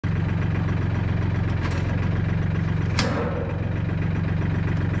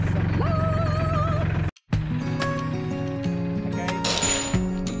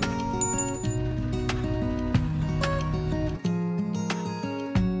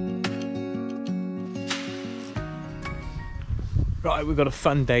Right, we've got a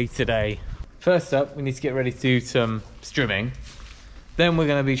fun day today. First up, we need to get ready to do some strimming. Then we're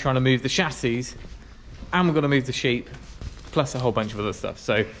going to be trying to move the chassis, and we're going to move the sheep, plus a whole bunch of other stuff.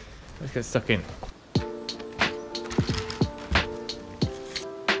 So let's get stuck in.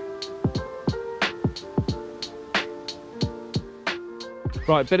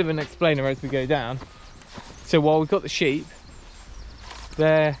 Right, bit of an explainer as we go down. So while we've got the sheep,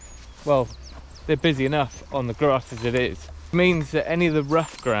 they're busy enough on the grass as it is. It means that any of the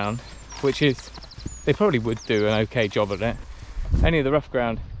rough ground, which is, they probably would do an okay job at it, any of the rough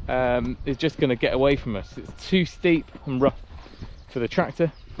ground is just going to get away from us. It's too steep and rough for the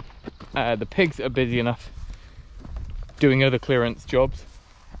tractor. The pigs are busy enough doing other clearance jobs,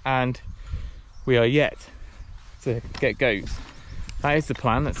 and we are yet to get goats. That is the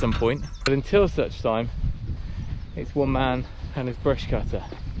plan at some point, but until such time, it's one man and his brush cutter.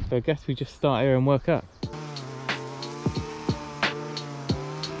 So I guess we just start here and work up.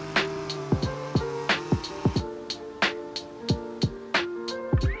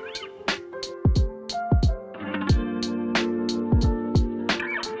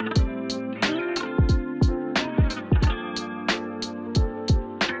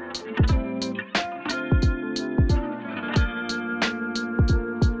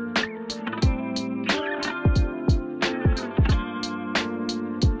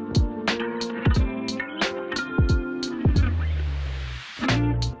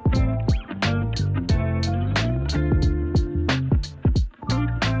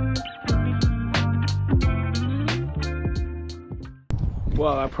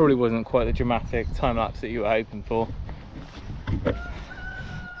 Well, that probably wasn't quite the dramatic time lapse that you were hoping for.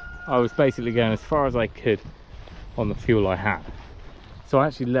 I was basically going as far as I could on the fuel I had. So I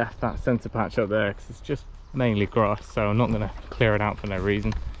actually left that centre patch up there because it's just mainly grass, so I'm not going to clear it out for no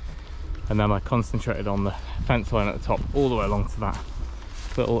reason. And then I concentrated on the fence line at the top all the way along to that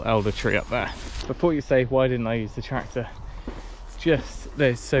little elder tree up there. Before you say why didn't I use the tractor, it's just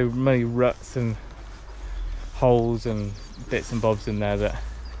there's so many ruts and holes and bits and bobs in there that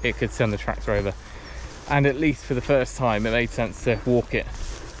it could send the tractor over, and at least for the first time it made sense to walk it.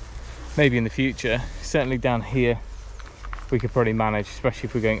 Maybe in the future, certainly down here we could probably manage, especially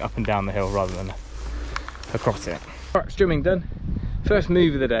if we're going up and down the hill rather than across it. Right, strimming done. First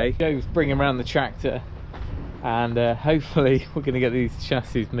move of the day, Joe's bringing around the tractor, and hopefully we're going to get these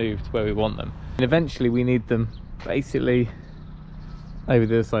chassis moved where we want them, and eventually we need them basically over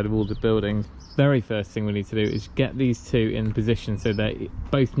the other side of all the buildings. Very first thing we need to do is get these two in position so they're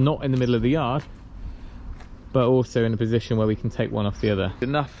both not in the middle of the yard, but also in a position where we can take one off the other.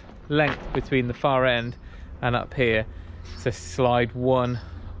 Enough length between the far end and up here to slide one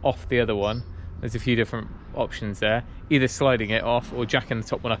off the other one. There's a few different options there, either sliding it off or jacking the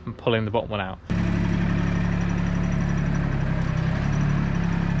top one up and pulling the bottom one out.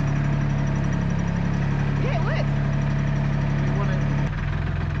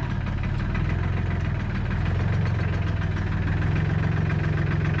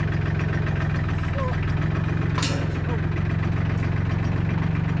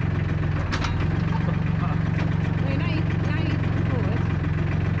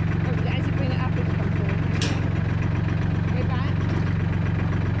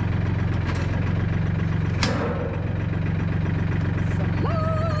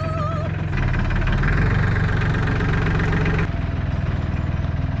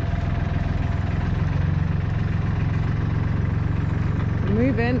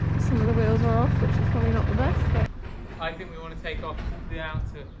 Moving, some of the wheels are off, which is probably not the best, but I think we want to take off the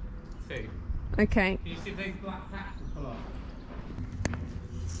outer two. okay. Can you see those black caps will pull off?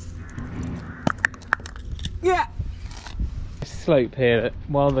 Yeah! Slope here, that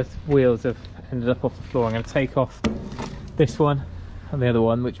while the wheels have ended up off the floor, I'm going to take off this one and the other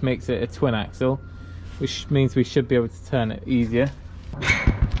one, which makes it a twin axle, which means we should be able to turn it easier.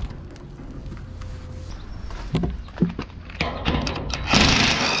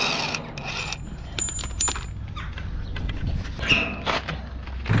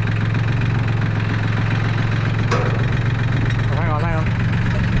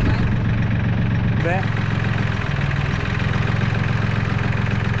 There.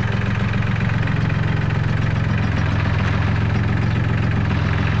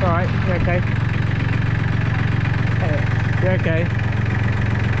 Alright, you're okay. You're okay.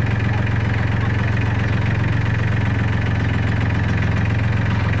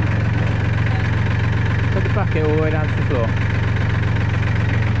 Put the bucket all the way down to the floor.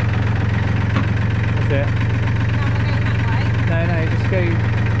 That's it. No, just go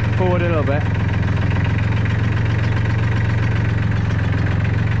forward a little bit.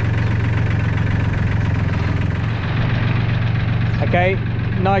 Okay,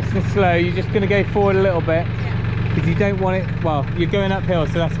 nice and slow. You're just going to go forward a little bit because you don't want it. Well, you're going uphill,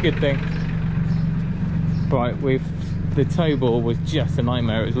 so that's a good thing. Right, the tow ball was just a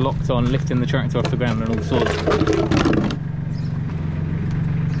nightmare. It was locked on, lifting the tractor off the ground and all sorts.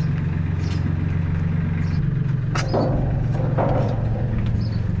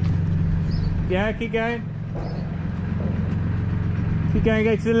 Yeah, keep going. Keep going,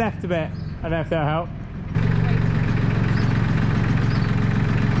 go to the left a bit. I don't know if that'll help.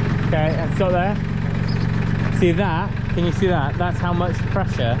 Okay, and stop there. See that? Can you see that? That's how much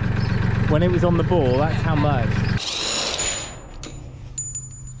pressure, when it was on the ball, that's how much.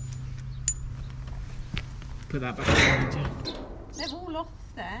 Put that back on, Jen. They're all off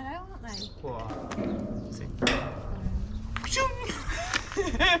there, though, aren't they? What? See.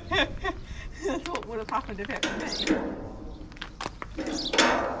 That's what would have happened if it was me.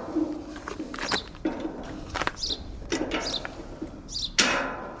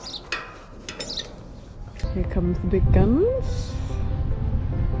 Here comes the big guns.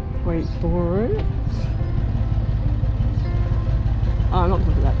 Wait for it. Oh, I'm not going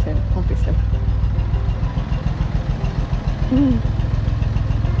to do that tip, obviously.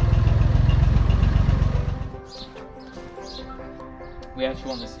 We actually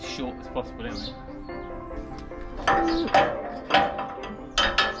want this as short as possible, don't we?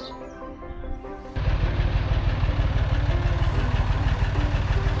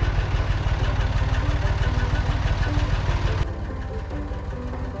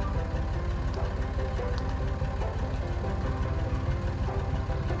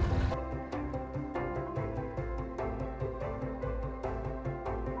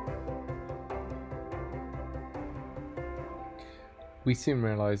 We soon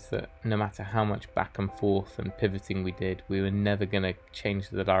realised that no matter how much back and forth and pivoting we did, we were never going to change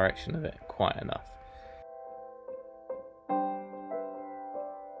the direction of it quite enough.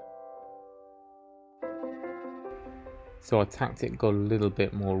 So our tactic got a little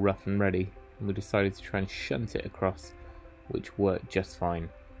bit more rough and ready, and we decided to try and shunt it across, which worked just fine,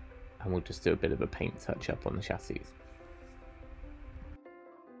 and we'll just do a bit of a paint touch up on the chassis.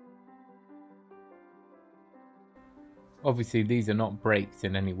 Obviously these are not braked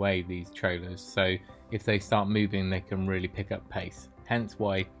in any way, these trailers, so if they start moving they can really pick up pace. Hence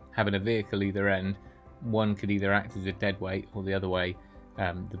why having a vehicle either end, one could either act as a dead weight or the other way.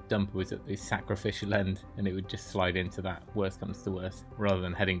 The dumper was at the sacrificial end and it would just slide into that, worst comes to worst, rather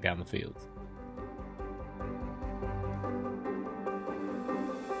than heading down the fields.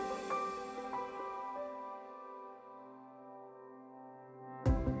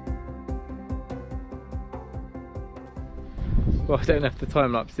 Well, I don't know if the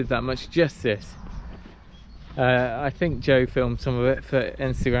time-lapse did that much justice. I think Joe filmed some of it for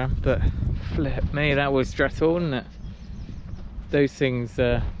Instagram, but flip me, that was stressful, wasn't it? Those things,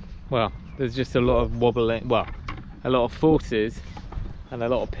 well, there's just a lot of wobbling, well, a lot of forces and a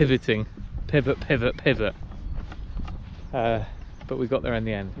lot of pivoting, pivot. But we got there in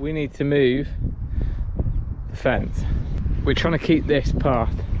the end. We need to move the fence. We're trying to keep this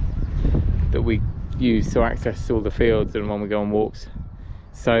path that we use to access all the fields and when we go on walks,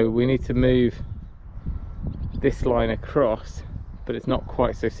 so we need to move this line across, but it's not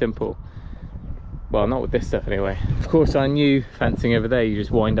quite so simple. Well, not with this stuff anyway. Of course, our new fencing over there, you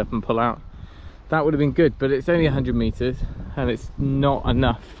just wind up and pull out. That would have been good, but it's only 100 meters and it's not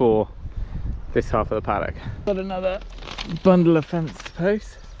enough for this half of the paddock. Got another bundle of fence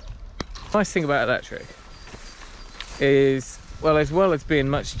posts. Nice thing about electric is, well as being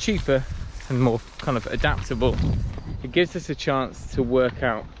much cheaper and more kind of adaptable, it gives us a chance to work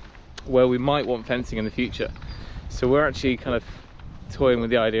out where we might want fencing in the future. So we're actually kind of toying with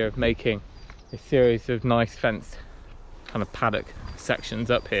the idea of making a series of nice fenced kind of paddock sections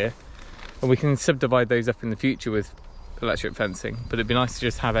up here, and we can subdivide those up in the future with electric fencing, but it'd be nice to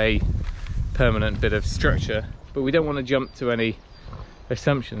just have a permanent bit of structure. But we don't want to jump to any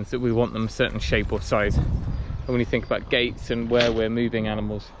assumptions that we want them a certain shape or size. And when you think about gates and where we're moving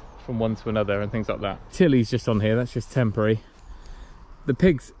animals from one to another and things like that. Tilly's just on here, that's just temporary. The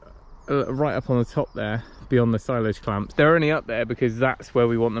pigs are right up on the top there, beyond the silage clamps. They're only up there because that's where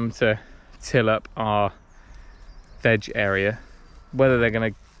we want them to till up our veg area. Whether they're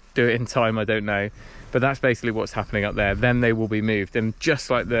going to do it in time, I don't know, but that's basically what's happening up there. Then they will be moved, and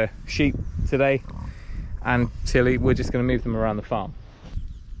just like the sheep today and Tilly, we're just going to move them around the farm.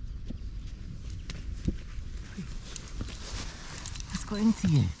 Got into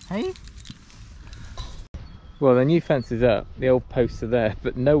you, hey? Well, the new fence is up, the old posts are there,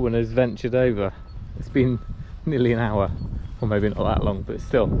 but no one has ventured over. It's been nearly an hour, or maybe not that long, but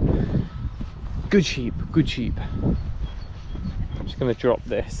still. Good sheep, good sheep. I'm just going to drop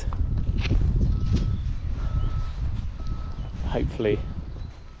this. Hopefully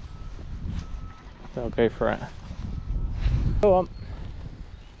they'll go for it. Go on.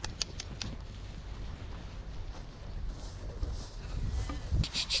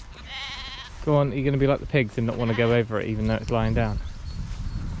 Go on, you're going to be like the pigs and not want to go over it even though it's lying down.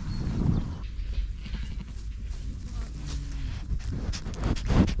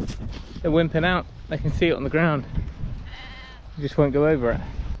 They're wimping out, they can see it on the ground. You just won't go over it.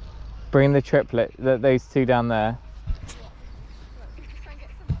 Bring the triplet, those two down there.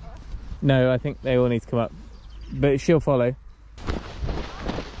 No, I think they all need to come up, but she'll follow.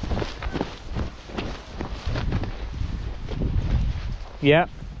 Yeah.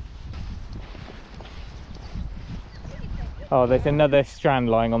 Oh, there's another strand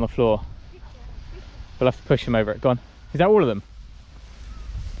lying on the floor. We'll have to push them over it. Go on. Is that all of them?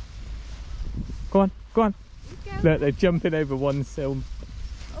 Go on, go on. Look, they're jumping over one sill.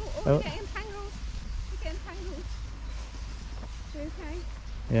 Oh, you're getting tangled. You're getting tangled. You okay?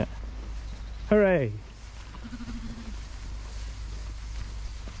 Yeah. Hooray!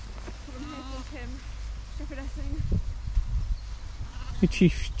 Come on here, Tim. Shepherdessing. The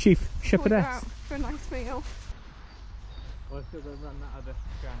chief shepherdess. Out for a nice meal. Well, I'm still going to run that other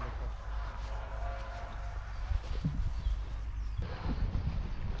strand across.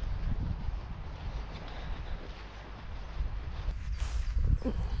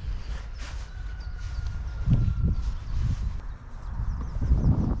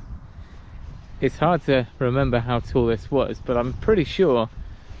 It's hard to remember how tall this was, but I'm pretty sure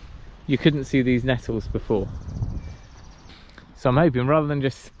you couldn't see these nettles before. So I'm hoping rather than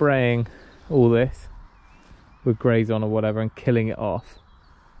just spraying all this with graze on or whatever and killing it off,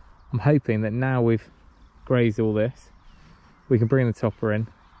 I'm hoping that now we've grazed all this, we can bring the topper in,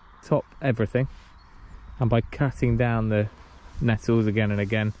 top everything, and by cutting down the nettles again and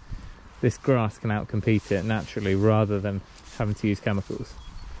again, this grass can outcompete it naturally rather than having to use chemicals.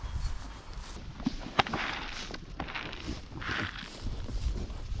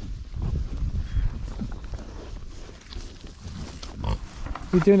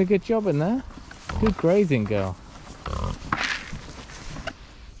 You're doing a good job in there. Good grazing, girl.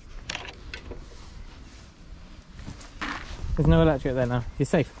 There's no electric there now. You're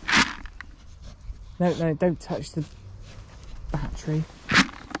safe. No, no, don't touch the battery.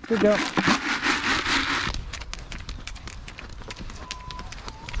 Good girl.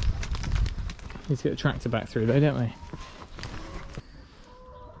 Need to get the tractor back through though, don't we?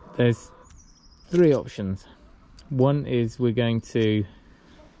 There's three options. One is we're going to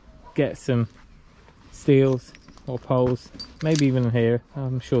get some steels or poles, maybe even here.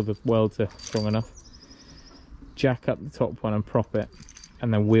 I'm sure the welds are strong enough. Jack up the top one and prop it,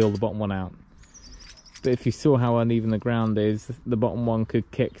 and then wheel the bottom one out. But if you saw how uneven the ground is, the bottom one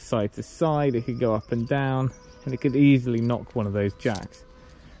could kick side to side, it could go up and down, and it could easily knock one of those jacks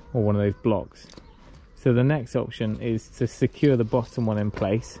or one of those blocks. So the next option is to secure the bottom one in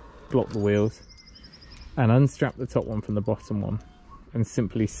place, block the wheels, and unstrap the top one from the bottom one and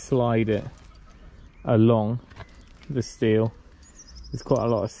simply slide it along the steel. There's quite a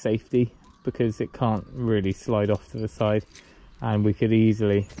lot of safety because it can't really slide off to the side, and we could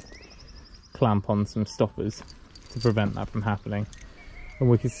easily clamp on some stoppers to prevent that from happening, and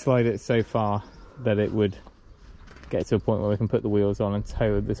we could slide it so far that it would get to a point where we can put the wheels on and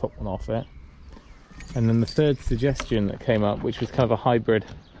tow the top one off it. And then the third suggestion that came up, which was kind of a hybrid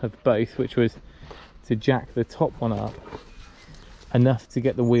of both, which was to jack the top one up enough to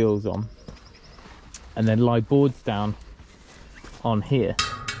get the wheels on and then lie boards down on here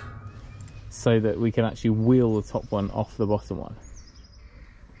so that we can actually wheel the top one off the bottom one.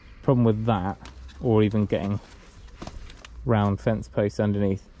 Problem with that, or even getting round fence posts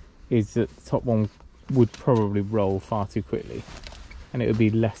underneath, is that the top one would probably roll far too quickly and it would be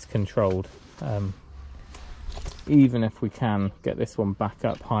less controlled. Even if we can get this one back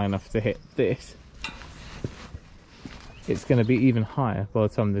up high enough to hit this, it's going to be even higher by the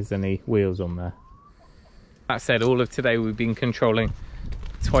time there's any wheels on there. That said, all of today we've been controlling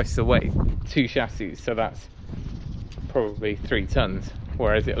twice the weight, 2 chassis, so that's probably 3 tons,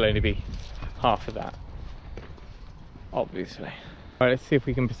 whereas it'll only be half of that, obviously. All right, let's see if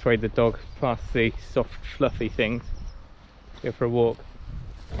we can persuade the dog past the soft fluffy things. Go for a walk.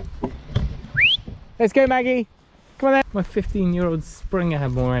 Let's go, Maggie. Come on then. My 15-year-old Springer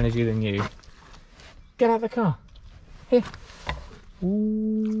had more energy than you. Get out of the car. Here.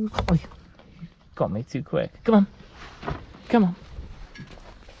 Ooh. Oh, you got me too quick. Come on. Come on.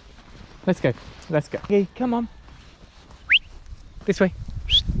 Let's go. Let's go. Hey, come on. This way.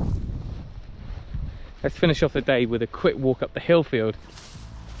 let's finish off the day with a quick walk up the hill field.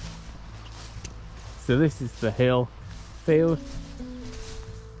 So this is the hill field.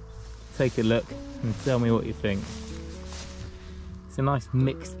 Take a look and tell me what you think. It's a nice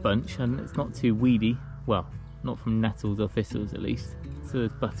mixed bunch and it's not too weedy. Well, not from nettles or thistles at least. So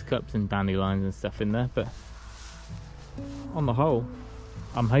there's buttercups and dandelions and stuff in there, but on the whole,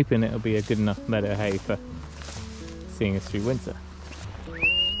 I'm hoping it'll be a good enough meadow hay for seeing us through winter.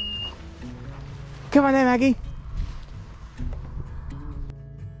 Come on then, Maggie.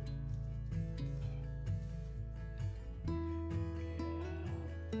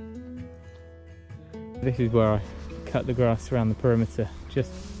 This is where I cut the grass around the perimeter,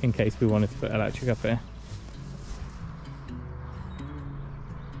 just in case we wanted to put electric up here.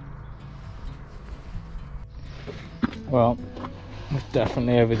 Well, we've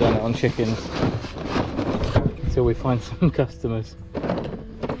definitely overdone it on chickens until we find some customers.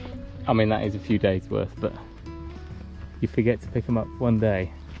 I mean, that is a few days worth, but you forget to pick them up one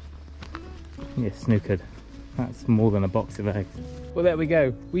day, you're snookered. That's more than a box of eggs. Well, there we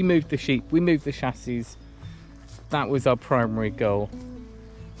go. We moved the sheep, we moved the chassis. That was our primary goal.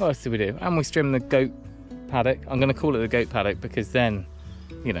 What else did we do? And we trimmed the goat paddock. I'm going to call it the goat paddock because then,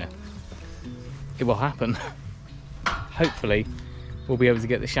 you know, it will happen. Hopefully, we'll be able to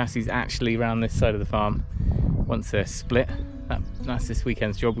get the chassis actually around this side of the farm once they're split. That's this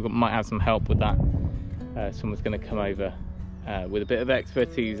weekend's job. We might have some help with that. Someone's going to come over with a bit of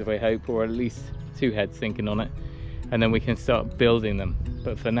expertise, if I hope, or at least two heads thinking on it, and then we can start building them.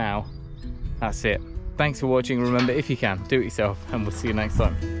 But for now, that's it. Thanks for watching. Remember, if you can, do it yourself, and we'll see you next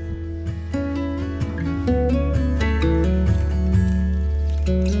time.